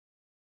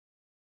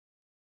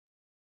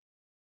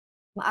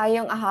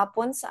Maayong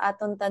ahapon sa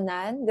aton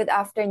tanan. Good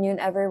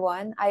afternoon,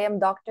 everyone. I am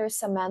Dr.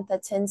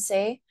 Samantha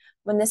Tinsay,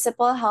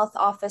 Municipal Health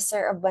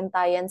Officer of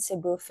Bantayan,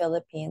 Cebu,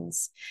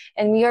 Philippines.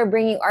 And we are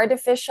bringing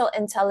artificial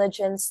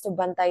intelligence to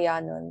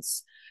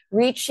Bantayanons,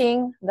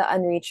 reaching the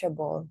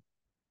unreachable.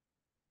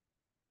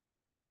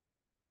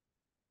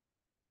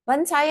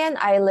 Bantayan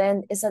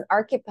Island is an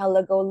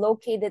archipelago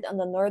located on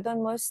the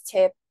northernmost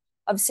tip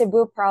of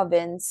Cebu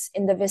Province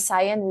in the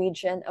Visayan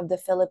region of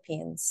the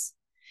Philippines.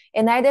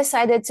 And I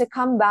decided to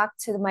come back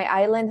to my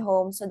island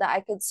home so that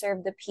I could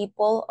serve the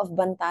people of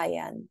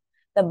Bantayan,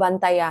 the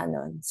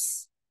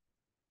Bantayanons.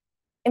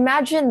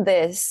 Imagine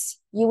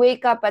this. You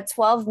wake up at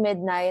 12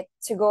 midnight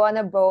to go on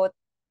a boat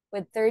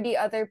with 30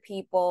 other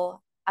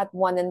people at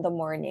 1 in the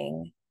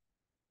morning.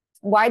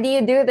 Why do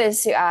you do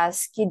this, you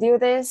ask? You do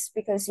this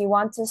because you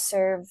want to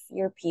serve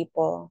your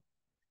people.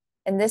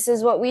 And this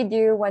is what we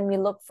do when we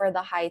look for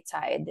the high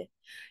tide.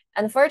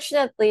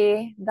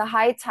 Unfortunately, the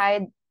high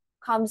tide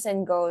comes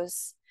and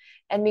goes.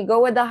 And we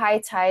go with the high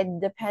tide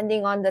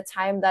depending on the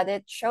time that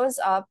it shows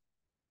up.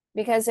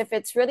 Because if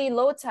it's really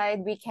low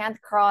tide, we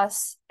can't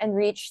cross and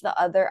reach the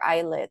other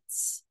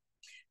islets.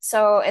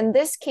 So in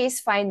this case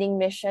finding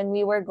mission,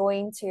 we were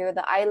going to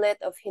the islet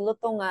of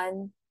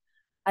Hilutungan,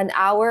 an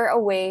hour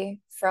away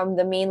from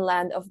the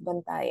mainland of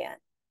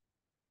Bantayan.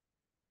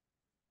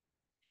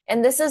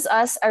 And this is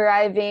us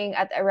arriving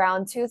at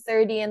around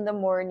 2:30 in the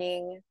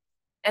morning.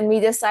 And we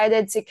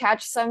decided to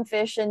catch some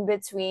fish in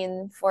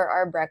between for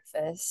our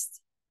breakfast.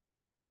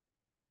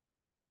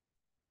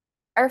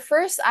 Our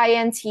first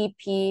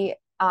INTP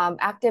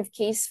active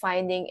case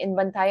finding in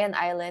Bantayan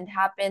Island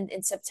happened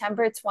in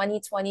September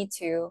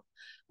 2022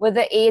 with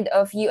the aid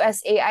of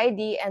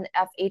USAID and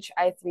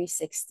FHI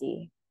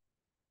 360.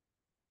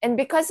 And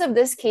because of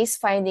this case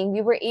finding,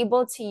 we were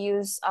able to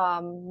use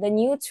the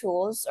new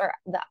tools or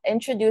the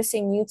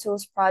Introducing New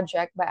Tools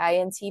project by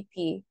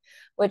INTP,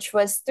 which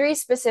was 3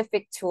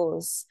 specific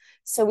tools.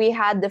 So we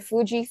had the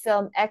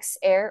Fujifilm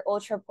X-Air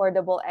Ultra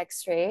Portable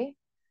X-Ray,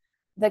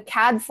 the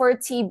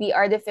CAD4TB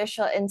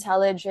Artificial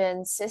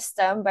Intelligence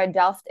System by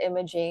Delft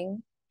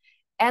Imaging,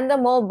 and the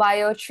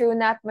MolBio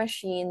TrueNat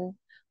machine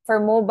for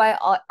mobile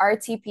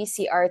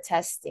RT-PCR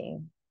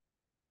testing.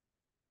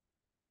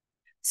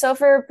 So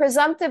for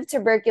presumptive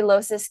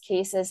tuberculosis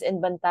cases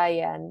in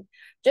Bantayan,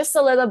 just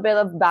a little bit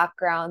of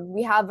background.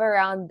 We have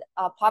around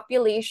a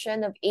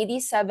population of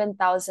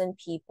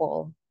 87,000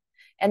 people.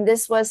 And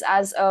this was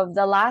as of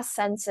the last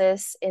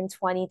census in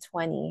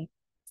 2020.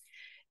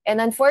 And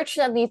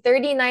unfortunately,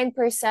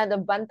 39%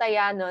 of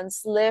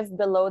Bantayanons live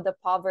below the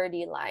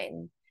poverty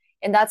line.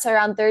 And that's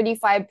around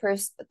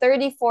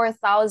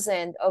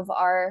 34,000 of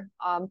our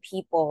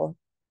people.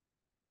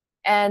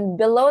 And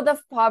below the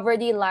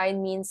poverty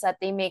line means that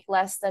they make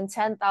less than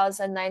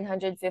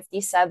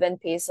 10,957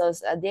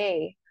 pesos a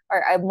day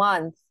or a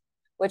month,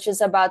 which is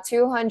about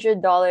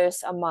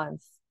 $200 a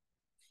month.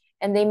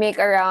 And they make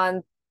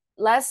around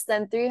less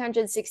than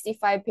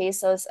 365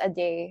 pesos a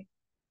day,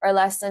 or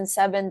less than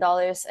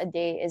 $7 a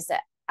day is the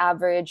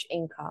average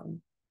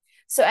income.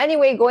 So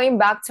anyway, going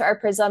back to our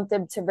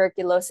presumptive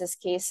tuberculosis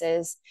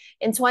cases,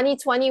 in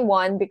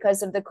 2021,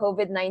 because of the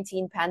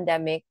COVID-19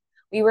 pandemic,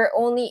 we were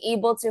only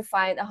able to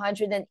find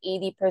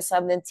 180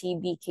 presumptive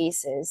TB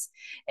cases.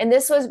 And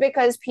this was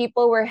because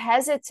people were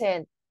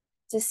hesitant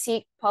to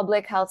seek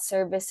public health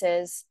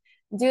services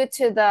due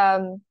to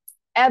the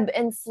ebb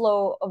and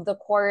flow of the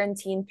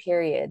quarantine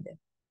period.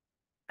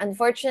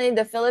 Unfortunately,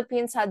 the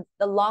Philippines had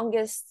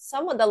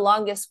some of the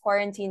longest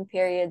quarantine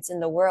periods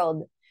in the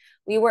world.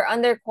 We were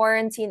under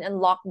quarantine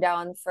and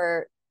lockdown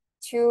for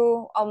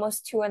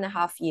almost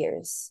 2.5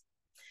 years.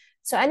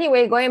 So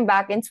anyway, going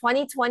back in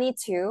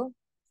 2022,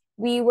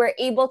 we were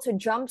able to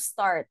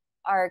jumpstart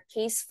our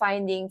case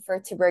finding for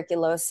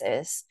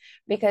tuberculosis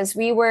because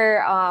we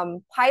were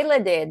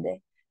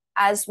piloted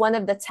as one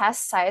of the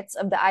test sites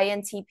of the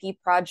INTP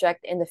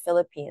project in the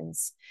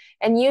Philippines.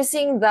 And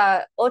using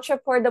the ultra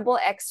portable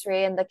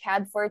X-ray and the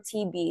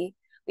CAD4TB,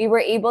 we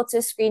were able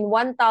to screen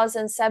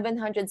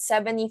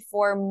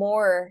 1,774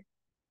 more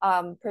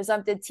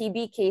presumptive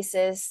TB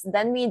cases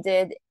than we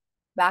did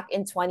back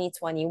in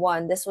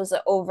 2021. This was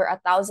over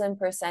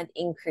 1,000%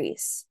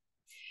 increase.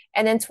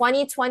 And in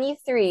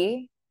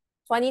 2023,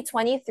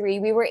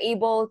 we were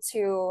able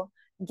to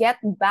get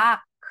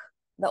back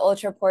the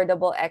ultra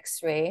portable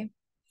X-ray,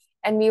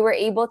 and we were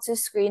able to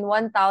screen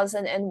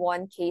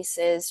 1,001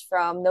 cases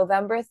from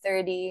November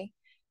 30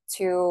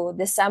 to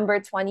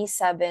December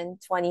 27,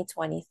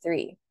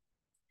 2023.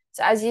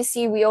 So as you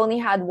see, we only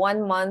had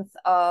 1 month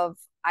of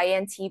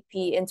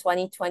INTP in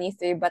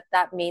 2023, but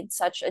that made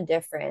such a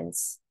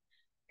difference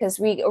because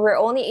we were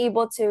only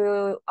able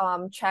to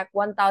check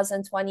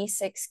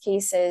 1,026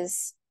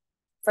 cases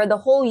for the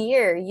whole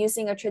year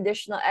using a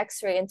traditional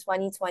X-ray in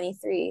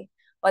 2023.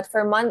 But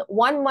for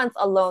 1 month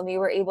alone, we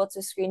were able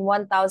to screen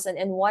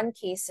 1,001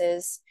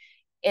 cases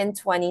in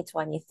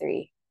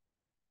 2023.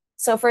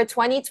 So for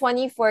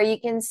 2024, you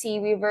can see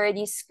we've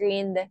already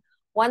screened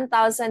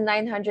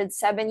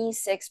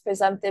 1,976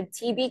 presumptive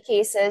TB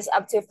cases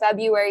up to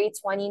February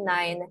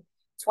 29,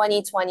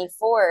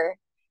 2024.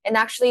 And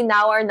actually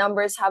now our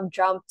numbers have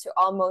jumped to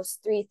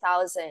almost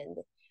 3,000.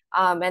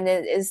 And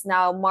it is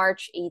now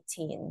March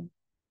 18.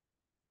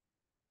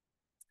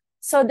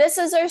 So this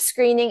is our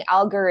screening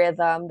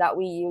algorithm that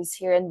we use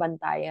here in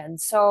Bantayan.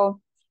 So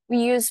we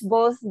use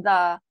both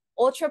the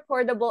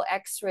ultra-portable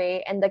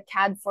X-ray and the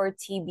CAD4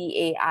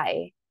 TB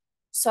AI.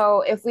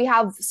 So if we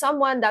have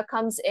someone that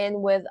comes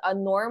in with a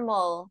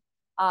normal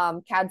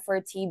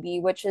CAD4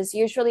 TB, which is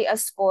usually a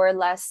score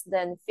less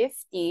than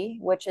 50,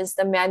 which is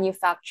the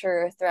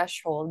manufacturer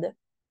threshold,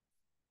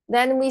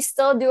 then we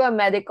still do a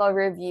medical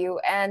review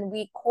and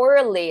we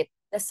correlate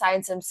the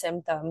signs and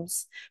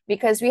symptoms,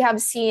 because we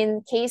have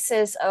seen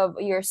cases of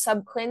your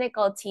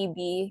subclinical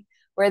TB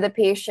where the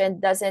patient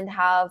doesn't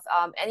have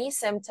any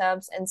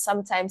symptoms and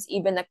sometimes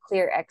even a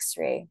clear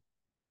X-ray.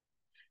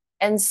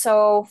 And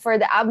so for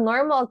the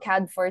abnormal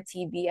CAD4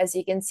 TB, as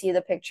you can see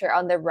the picture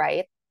on the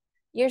right,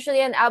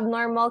 usually an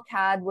abnormal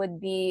CAD would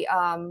be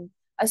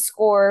a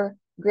score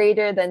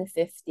greater than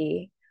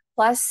 50,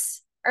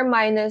 plus or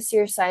minus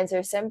your signs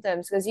or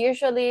symptoms, because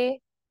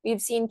usually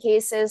we've seen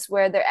cases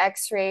where their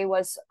X-ray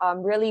was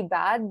really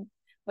bad,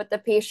 but the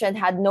patient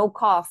had no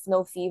cough,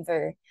 no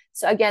fever.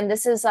 So again,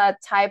 this is a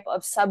type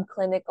of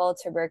subclinical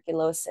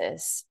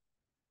tuberculosis.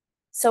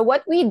 So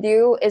what we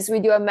do is we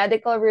do a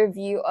medical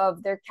review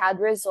of their CAD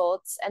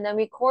results, and then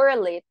we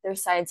correlate their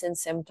signs and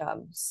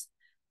symptoms.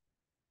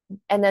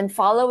 And then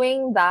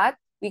following that,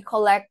 we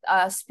collect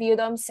a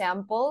sputum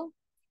sample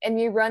and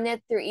we run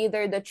it through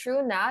either the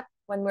TrueNat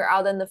when we're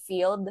out in the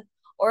field,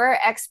 or our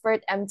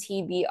expert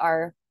MTB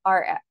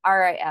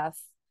RIF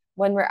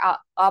when we're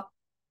up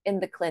in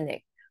the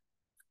clinic.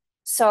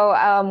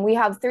 So we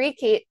have three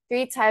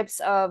types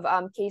of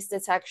case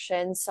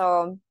detection.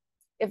 So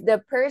if the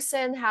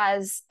person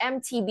has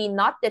MTB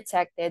not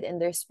detected in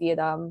their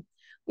sputum,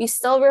 we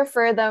still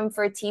refer them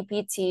for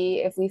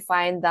TPT if we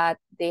find that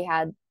they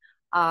had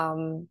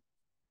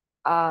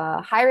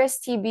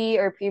high-risk TB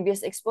or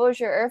previous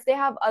exposure, or if they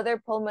have other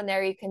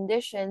pulmonary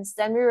conditions,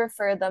 then we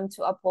refer them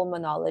to a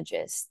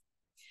pulmonologist.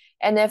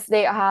 And if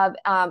they have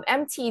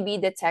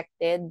MTB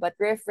detected, but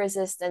RIF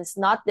resistance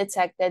not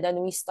detected, then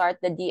we start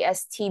the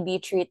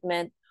DSTB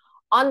treatment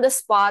on the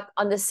spot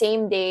on the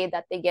same day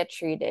that they get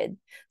treated.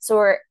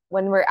 So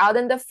when we're out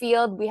in the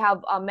field, we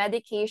have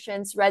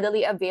medications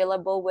readily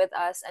available with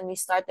us, and we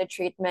start the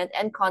treatment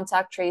and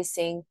contact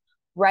tracing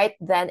right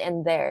then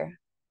and there.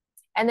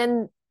 And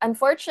then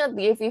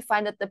unfortunately, if we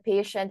find that the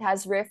patient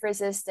has RIF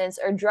resistance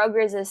or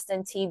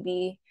drug-resistant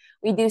TB,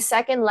 we do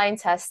second-line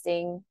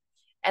testing.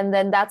 And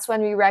then that's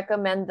when we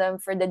recommend them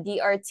for the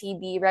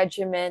DRTB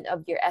regimen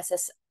of your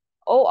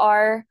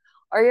SSOR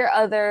or your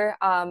other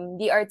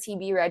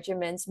DRTB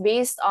regimens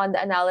based on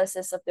the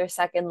analysis of their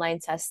second-line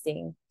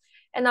testing.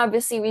 And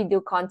obviously, we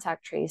do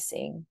contact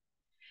tracing.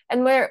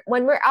 And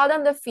when we're out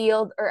on the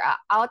field or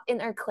out in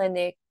our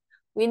clinic,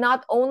 we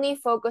not only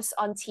focus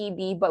on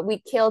TB, but we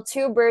kill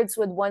two birds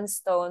with one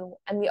stone.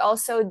 And we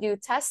also do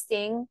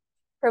testing,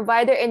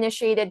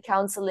 provider-initiated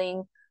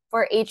counseling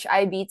for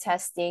HIV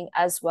testing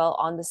as well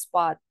on the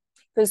spot.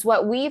 Because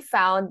what we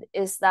found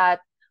is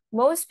that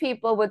most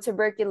people with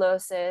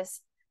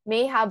tuberculosis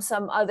may have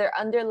some other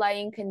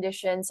underlying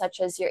conditions such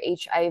as your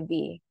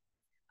HIV.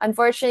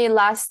 Unfortunately,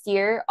 last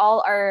year,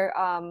 all our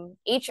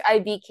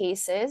HIV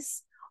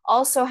cases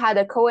also had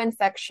a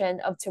co-infection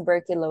of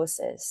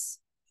tuberculosis.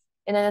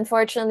 And then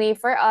unfortunately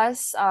for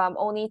us,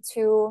 only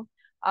two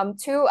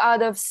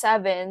out of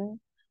 7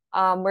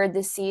 were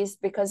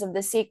deceased because of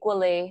the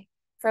sequelae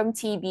from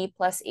TB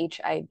plus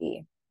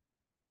HIV.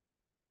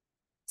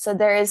 So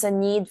there is a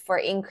need for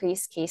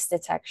increased case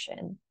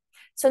detection.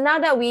 So now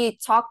that we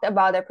talked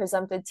about our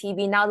presumptive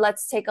TB, now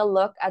let's take a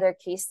look at our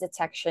case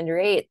detection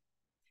rate.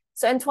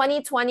 So in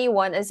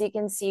 2021, as you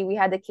can see, we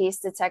had a case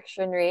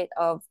detection rate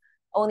of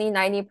only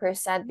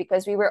 90%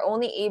 because we were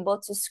only able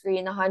to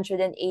screen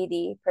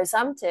 180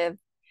 presumptive.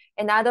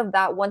 And out of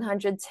that,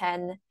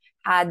 110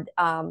 had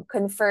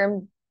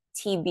confirmed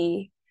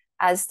TB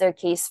as their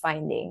case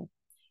finding.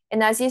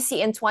 And as you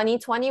see, in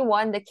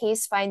 2021, the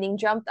case finding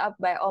jumped up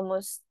by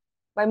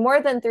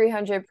more than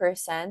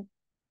 300%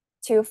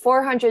 to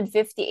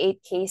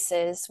 458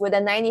 cases with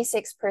a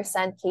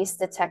 96% case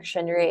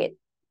detection rate.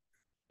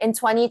 In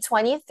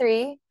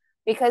 2023,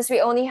 because we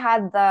only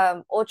had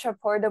the ultra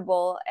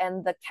portable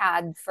and the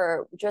CAD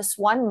for just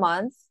 1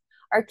 month,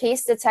 our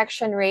case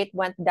detection rate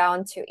went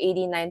down to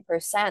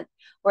 89%.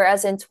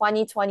 Whereas in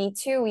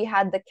 2022, we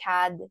had the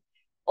CAD,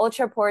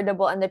 ultra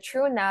portable, and the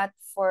TrueNat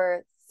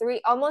for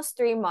almost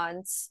 3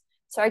 months.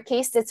 So our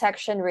case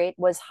detection rate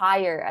was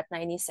higher at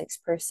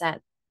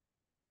 96%.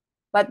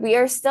 But we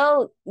are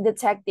still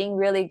detecting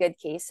really good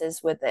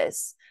cases with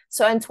this.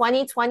 So in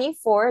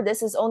 2024,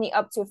 this is only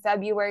up to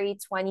February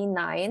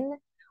 29,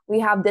 we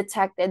have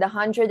detected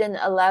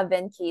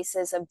 111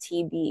 cases of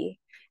TB.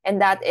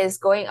 And that is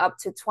going up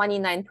to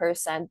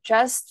 29%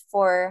 just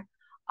for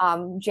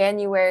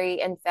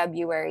January and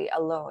February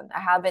alone. I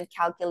haven't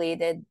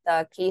calculated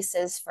the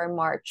cases for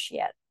March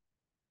yet.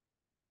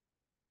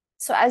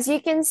 So as you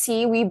can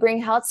see, we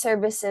bring health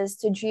services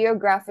to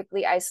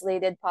geographically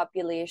isolated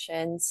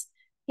populations,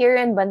 here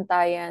in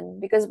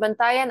Bantayan, because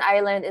Bantayan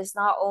Island is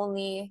not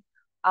only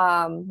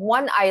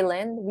one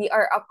island, we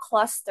are a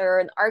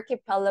cluster, an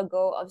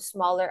archipelago of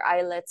smaller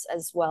islets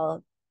as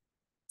well.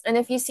 And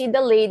if you see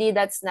the lady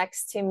that's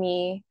next to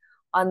me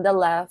on the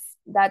left,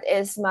 that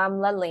is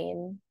Ma'am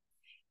Lalaine.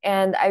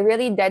 And I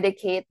really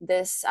dedicate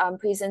this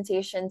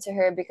presentation to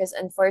her because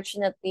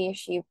unfortunately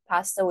she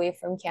passed away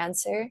from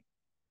cancer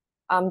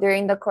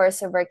during the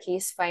course of our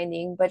case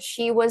finding. But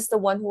she was the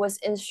one who was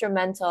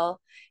instrumental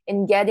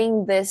in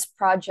getting this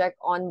project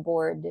on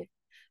board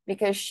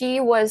because she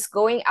was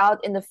going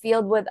out in the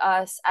field with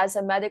us as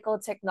a medical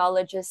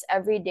technologist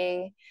every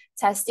day,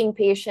 testing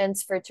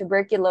patients for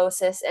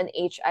tuberculosis and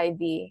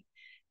HIV.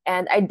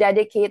 And I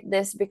dedicate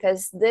this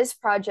because this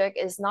project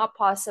is not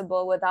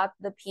possible without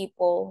the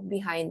people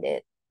behind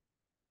it.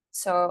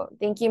 So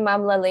thank you,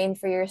 Ma'am Lalaine,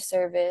 for your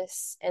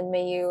service. And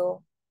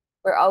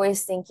we're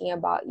always thinking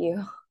about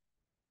you.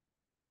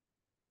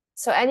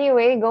 So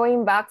anyway,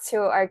 going back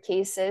to our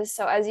cases.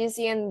 So as you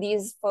see in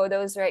these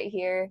photos right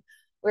here,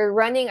 we're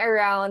running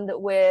around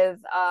with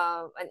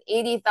an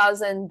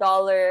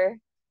 $80,000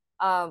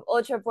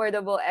 ultra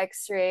portable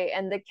X-ray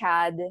and the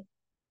CAD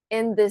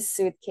in this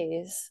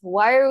suitcase.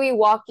 Why are we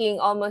walking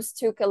almost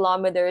 2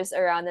 kilometers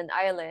around an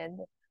island?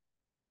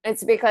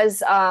 It's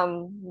because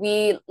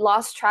we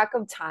lost track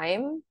of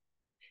time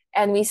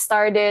and we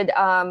started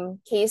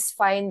case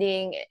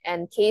finding,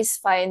 and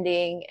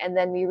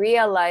then we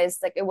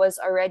realized like it was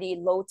already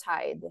low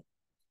tide.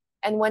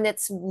 And when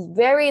it's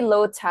very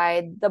low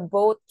tide, the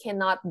boat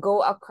cannot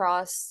go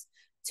across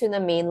to the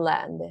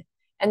mainland.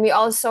 And we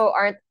also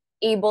aren't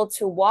able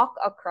to walk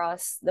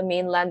across the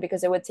mainland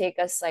because it would take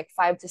us like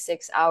 5 to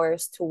 6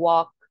 hours to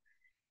walk,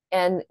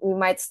 and we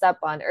might step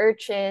on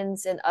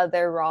urchins and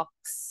other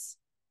rocks,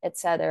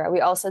 etc. We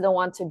also don't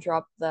want to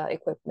drop the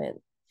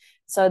equipment.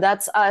 So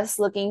that's us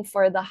looking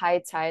for the high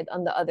tide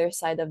on the other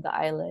side of the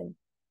island.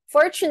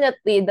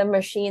 Fortunately, the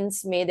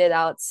machines made it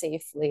out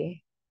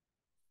safely.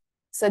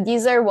 So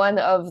these are one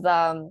of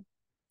the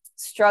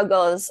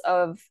struggles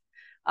of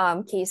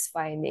case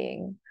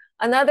finding.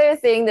 Another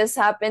thing, this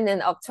happened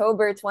in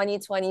October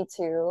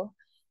 2022.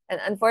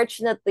 And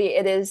unfortunately,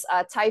 it is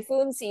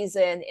typhoon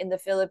season in the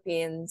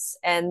Philippines.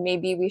 And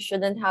maybe we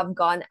shouldn't have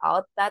gone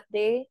out that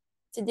day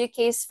to do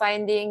case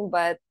finding,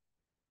 but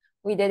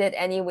we did it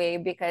anyway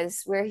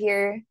because we're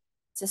here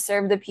to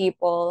serve the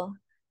people,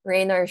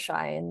 rain or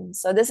shine.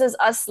 So this is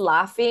us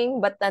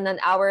laughing, but then an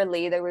hour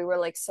later, we were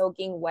like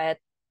soaking wet.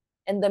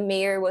 And the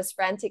mayor was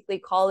frantically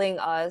calling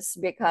us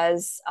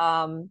because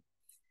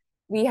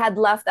we had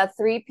left at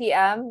 3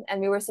 p.m. and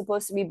we were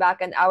supposed to be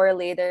back an hour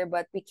later,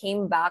 but we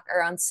came back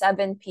around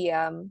 7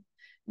 p.m.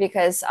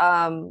 because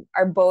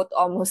our boat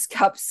almost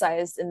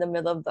capsized in the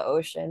middle of the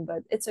ocean.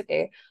 But it's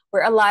okay.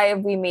 We're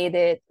alive. We made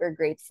it. We're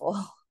grateful.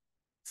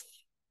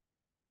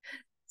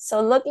 So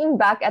looking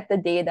back at the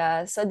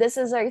data, so this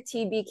is our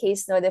TB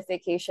case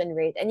notification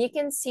rate. And you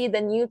can see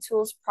the New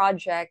Tools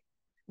project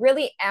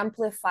really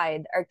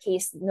amplified our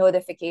case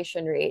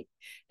notification rate.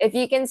 If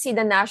you can see,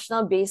 the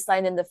national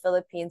baseline in the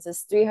Philippines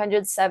is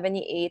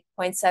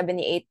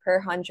 378.78 per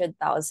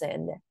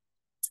 100,000.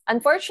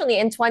 Unfortunately,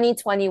 in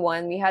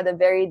 2021, we had a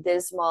very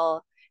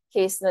dismal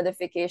case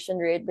notification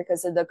rate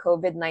because of the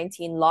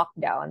COVID-19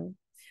 lockdown.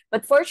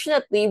 But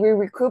fortunately, we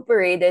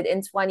recuperated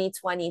in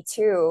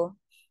 2022,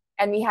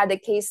 and we had a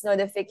case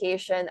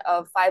notification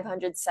of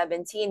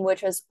 517,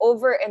 which was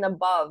over and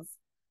above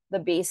the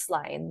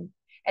baseline.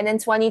 And in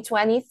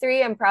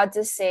 2023, I'm proud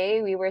to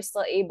say we were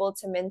still able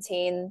to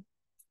maintain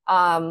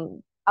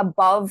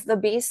above the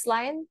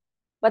baseline,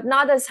 but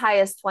not as high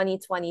as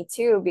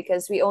 2022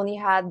 because we only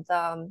had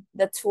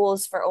the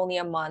tools for only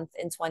a month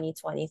in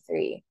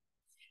 2023.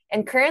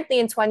 And currently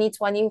in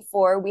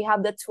 2024, we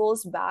have the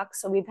tools back.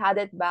 So we've had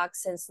it back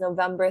since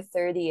November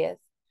 30th,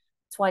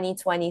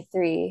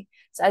 2023.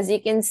 So as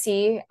you can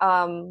see,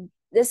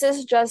 this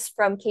is just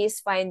from case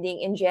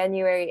finding in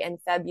January and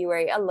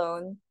February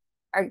alone.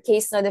 Our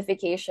case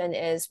notification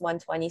is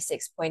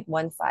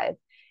 126.15.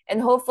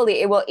 And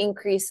hopefully it will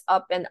increase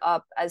up and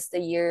up as the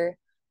year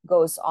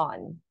goes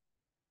on.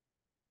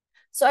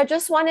 So I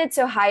just wanted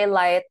to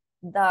highlight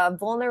the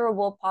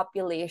vulnerable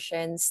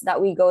populations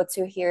that we go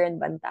to here in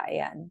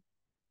Bantayan.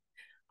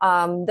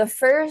 The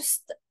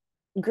first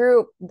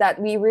group that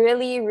we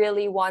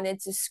really wanted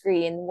to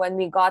screen when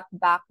we got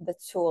back the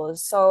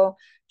tools. So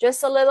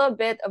just a little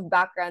bit of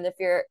background if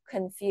you're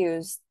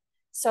confused.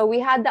 So we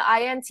had the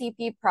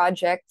INTP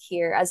project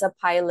here as a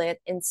pilot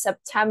in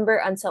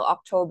September until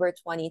October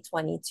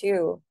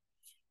 2022.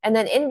 And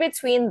then in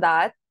between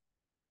that,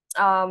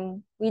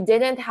 we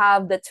didn't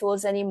have the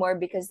tools anymore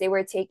because they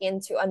were taken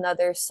to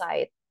another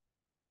site.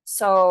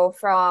 So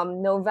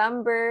from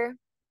November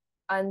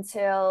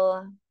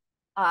until,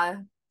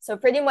 so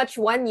pretty much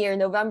 1 year,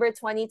 November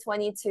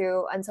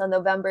 2022 until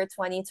November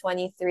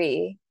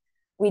 2023,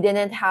 we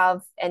didn't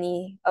have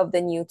any of the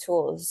new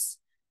tools.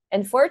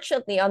 And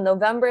fortunately, on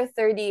November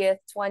 30th,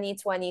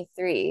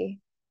 2023,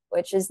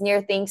 which is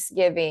near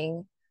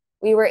Thanksgiving,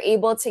 we were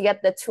able to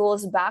get the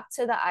tools back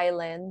to the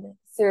island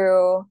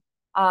through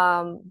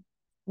the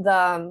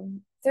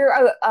through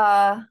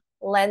a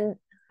lend,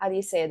 how do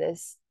you say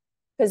this?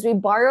 Because we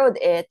borrowed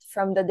it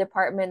from the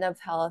Department of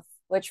Health,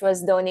 which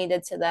was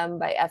donated to them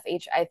by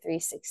FHI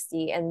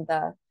 360 and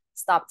the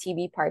Stop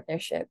TB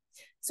partnership.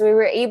 So we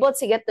were able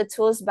to get the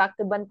tools back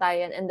to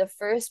Bantayan, and the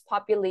first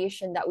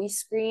population that we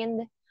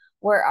screened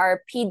were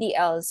our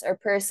PDLs, or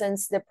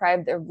persons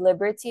deprived of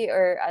liberty,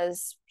 or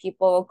as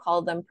people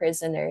call them,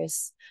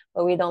 prisoners,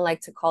 but we don't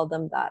like to call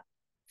them that.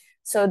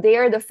 So they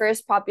are the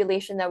first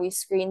population that we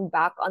screened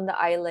back on the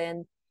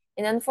island.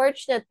 And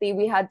unfortunately,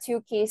 we had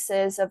 2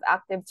 cases of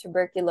active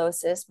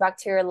tuberculosis,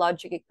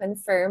 bacteriologically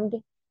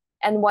confirmed,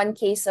 and 1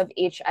 case of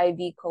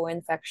HIV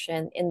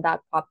co-infection in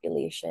that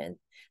population.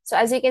 So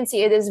as you can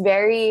see, it is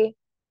very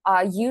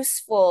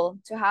useful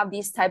to have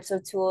these types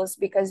of tools,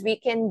 because we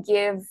can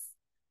give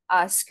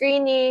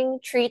screening,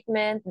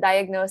 treatment,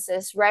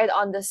 diagnosis right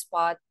on the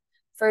spot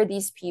for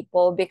these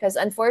people. Because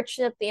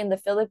unfortunately, in the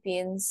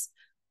Philippines,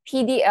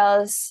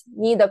 PDLs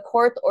need a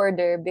court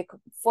order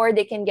before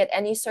they can get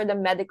any sort of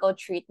medical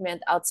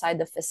treatment outside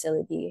the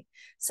facility.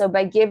 So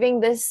by giving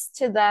this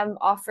to them,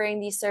 offering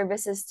these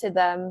services to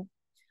them,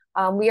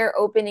 we are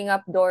opening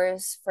up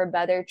doors for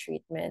better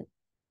treatment.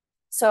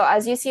 So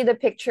as you see the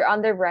picture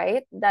on the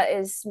right, that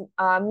is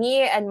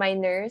me and my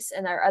nurse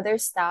and our other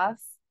staff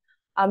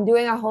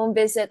doing a home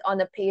visit on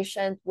a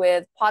patient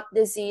with pot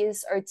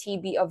disease or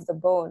TB of the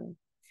bone.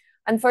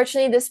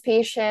 Unfortunately, this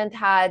patient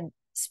had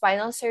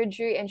spinal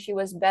surgery and she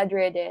was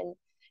bedridden,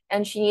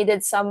 and she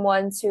needed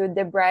someone to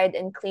debride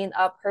and clean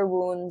up her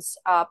wounds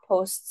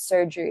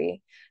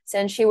post-surgery,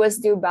 since she was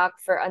due back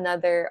for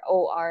another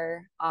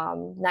OR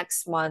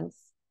next month.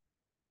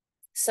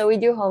 So we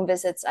do home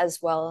visits as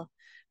well,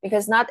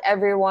 because not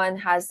everyone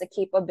has the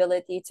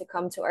capability to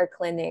come to our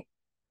clinic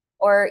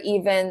or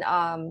even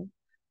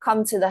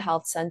come to the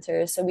health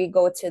center. So we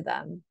go to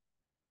them.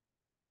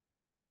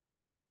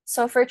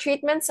 So for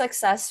treatment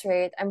success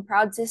rate, I'm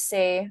proud to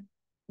say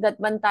that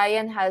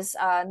Bantayan has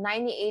a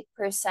 98%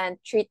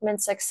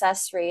 treatment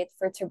success rate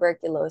for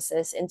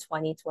tuberculosis in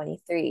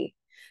 2023.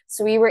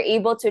 So we were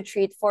able to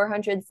treat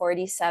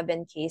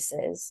 447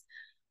 cases.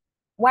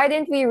 Why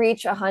didn't we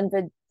reach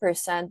 100%?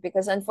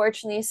 Because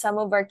unfortunately, some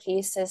of our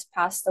cases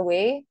passed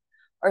away,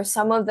 or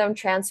some of them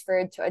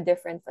transferred to a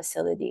different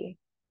facility.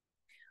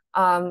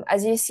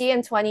 As you see,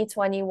 in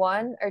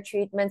 2021, our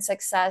treatment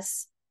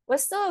success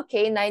was still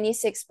okay,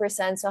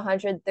 96%, so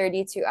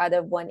 132 out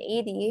of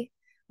 180,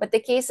 but the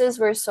cases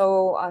were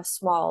so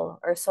small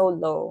or so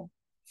low.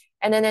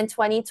 And then in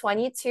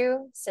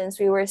 2022, since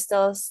we were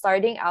still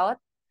starting out,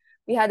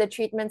 we had a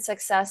treatment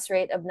success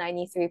rate of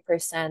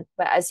 93%.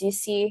 But as you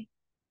see,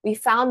 we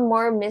found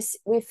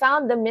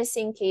the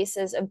missing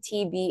cases of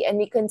TB, and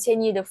we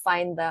continue to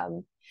find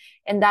them.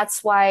 And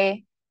that's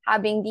why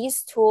having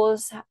these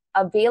tools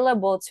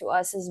available to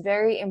us is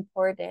very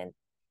important.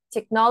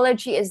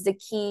 Technology is the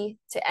key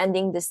to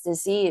ending this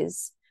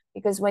disease,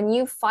 because when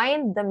you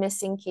find the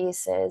missing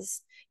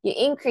cases, you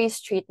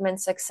increase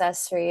treatment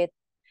success rate,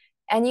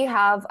 and you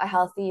have a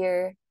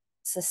healthier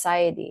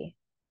society.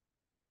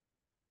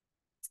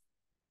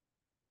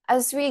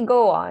 As we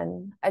go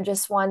on,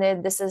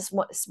 this is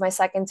my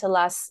second to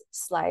last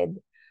slide.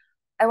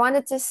 I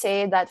wanted to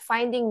say that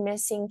finding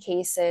missing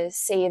cases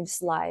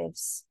saves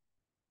lives.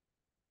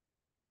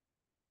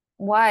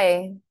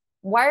 Why?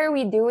 Why are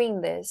we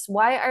doing this?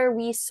 Why are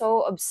we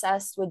so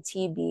obsessed with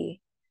TB?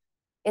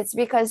 It's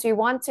because we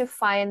want to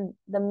find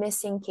the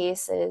missing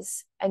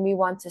cases and we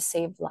want to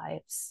save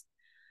lives.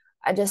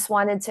 I just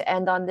wanted to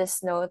end on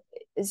this note.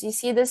 As you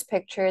see this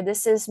picture,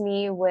 this is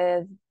me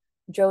with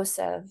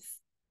Joseph.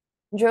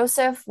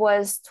 Joseph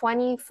was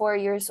 24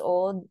 years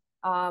old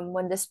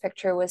when this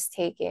picture was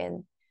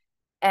taken,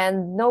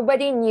 and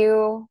nobody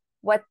knew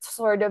what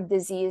sort of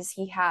disease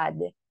he had.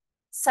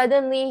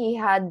 Suddenly, he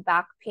had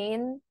back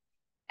pain,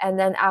 and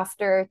then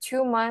after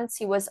 2 months,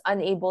 he was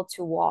unable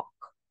to walk.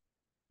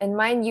 And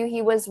mind you,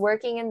 he was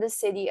working in the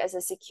city as a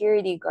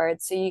security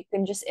guard, so you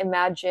can just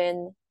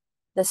imagine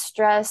the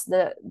stress,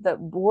 the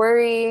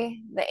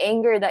worry, the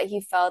anger that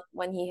he felt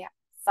when he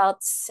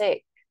felt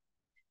sick.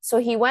 So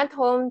he went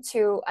home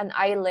to an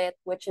islet,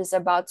 which is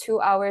about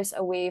 2 hours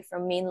away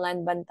from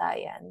mainland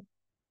Bantayan.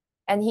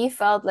 And he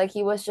felt like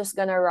he was just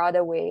gonna rot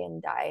away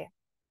and die.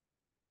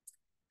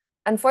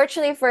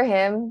 Unfortunately for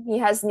him, he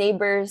has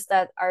neighbors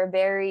that are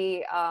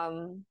very,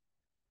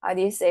 how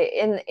do you say,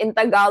 in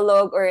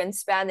Tagalog or in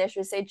Spanish,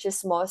 we say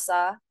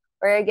chismosa,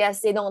 or I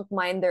guess they don't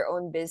mind their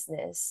own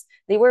business.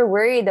 They were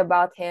worried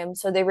about him,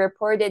 so they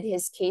reported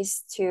his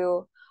case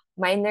to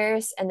my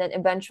nurse and then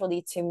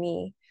eventually to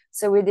me.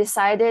 So we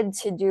decided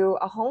to do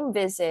a home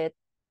visit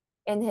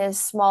in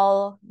his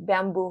small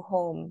bamboo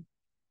home.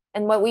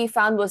 And what we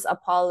found was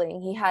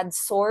appalling. He had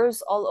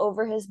sores all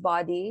over his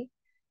body.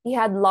 He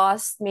had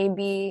lost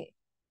maybe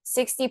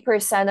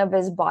 60% of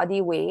his body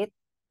weight.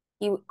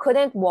 He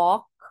couldn't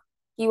walk.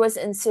 He was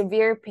in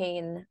severe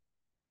pain.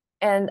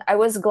 And I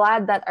was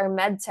glad that our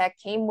med tech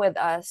came with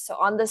us. So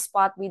on the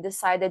spot, we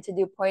decided to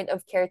do point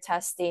of care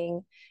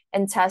testing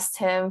and test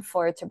him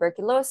for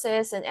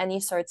tuberculosis and any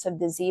sorts of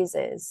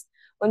diseases.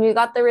 When we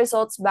got the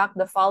results back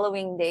the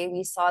following day,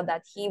 we saw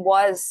that he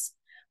was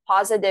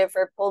positive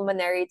for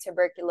pulmonary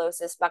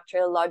tuberculosis,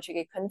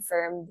 bacteriologically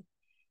confirmed.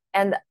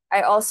 And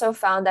I also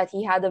found that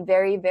he had a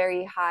very,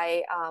 very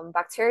high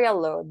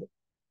bacterial load.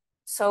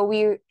 So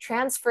we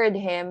transferred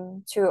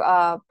him to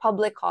a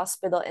public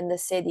hospital in the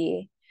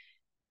city.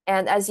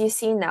 And as you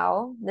see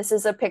now, this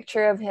is a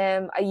picture of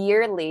him a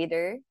year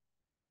later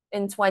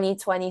in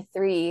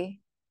 2023.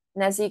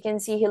 And as you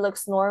can see, he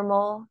looks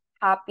normal,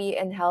 happy,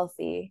 and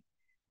healthy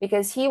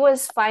because he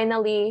was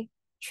finally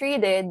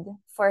treated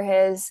for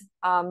his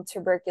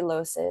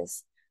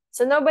tuberculosis.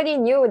 So nobody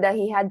knew that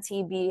he had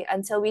TB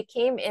until we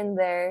came in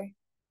there,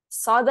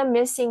 saw the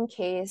missing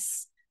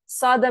case,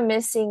 saw the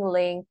missing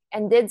link,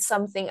 and did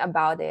something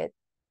about it.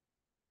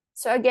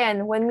 So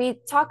again, when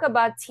we talk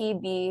about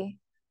TB,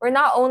 we're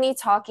not only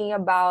talking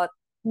about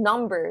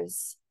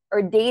numbers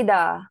or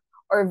data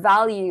or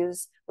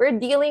values. We're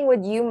dealing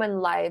with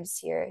human lives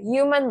here,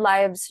 human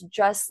lives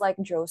just like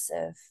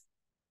Joseph.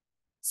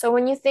 So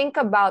when you think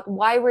about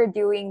why we're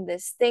doing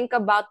this, think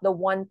about the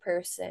one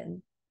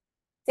person.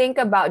 Think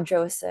about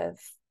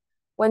Joseph.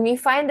 When we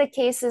find the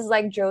cases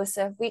like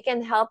Joseph, we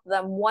can help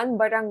them one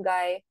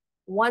barangay,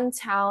 one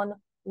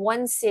town,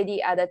 one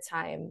city at a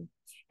time.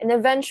 And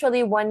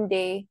eventually one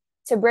day,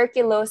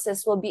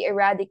 tuberculosis will be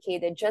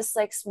eradicated just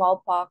like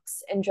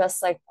smallpox and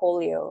just like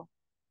polio.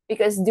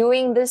 Because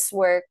doing this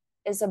work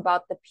is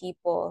about the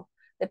people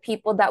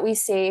that we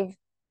save,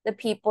 the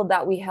people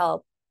that we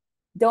help.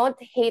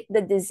 Don't hate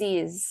the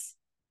disease.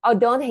 Oh,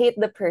 don't hate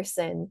the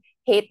person,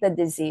 hate the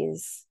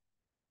disease.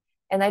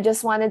 And I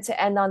just wanted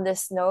to end on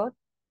this note.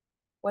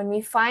 When we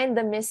find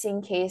the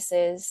missing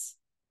cases,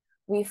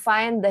 we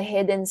find the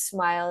hidden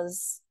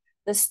smiles,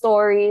 the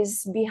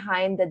stories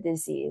behind the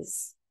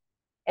disease.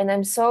 And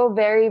I'm so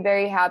very,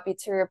 very happy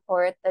to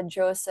report that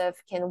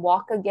Joseph can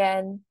walk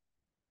again,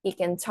 he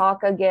can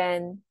talk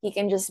again, he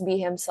can just be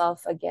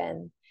himself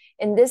again.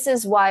 And this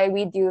is why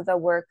we do the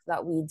work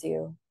that we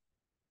do.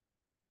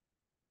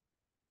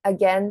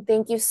 Again,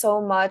 thank you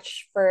so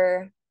much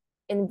for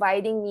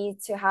inviting me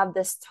to have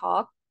this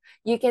talk.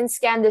 You can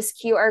scan this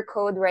QR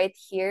code right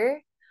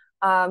here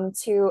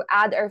to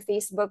add our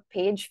Facebook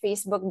page,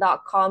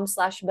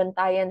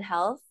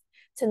 facebook.com/bantayanhealth,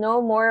 to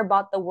know more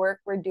about the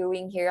work we're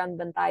doing here on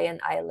Bantayan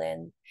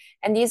Island.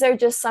 And these are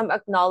just some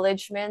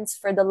acknowledgements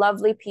for the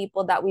lovely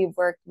people that we've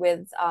worked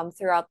with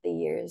throughout the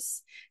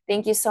years.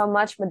 Thank you so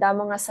much.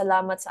 Madamo nga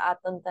salamat sa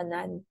aton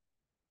tanan.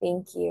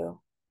 Thank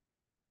you.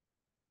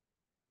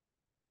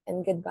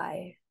 And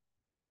goodbye.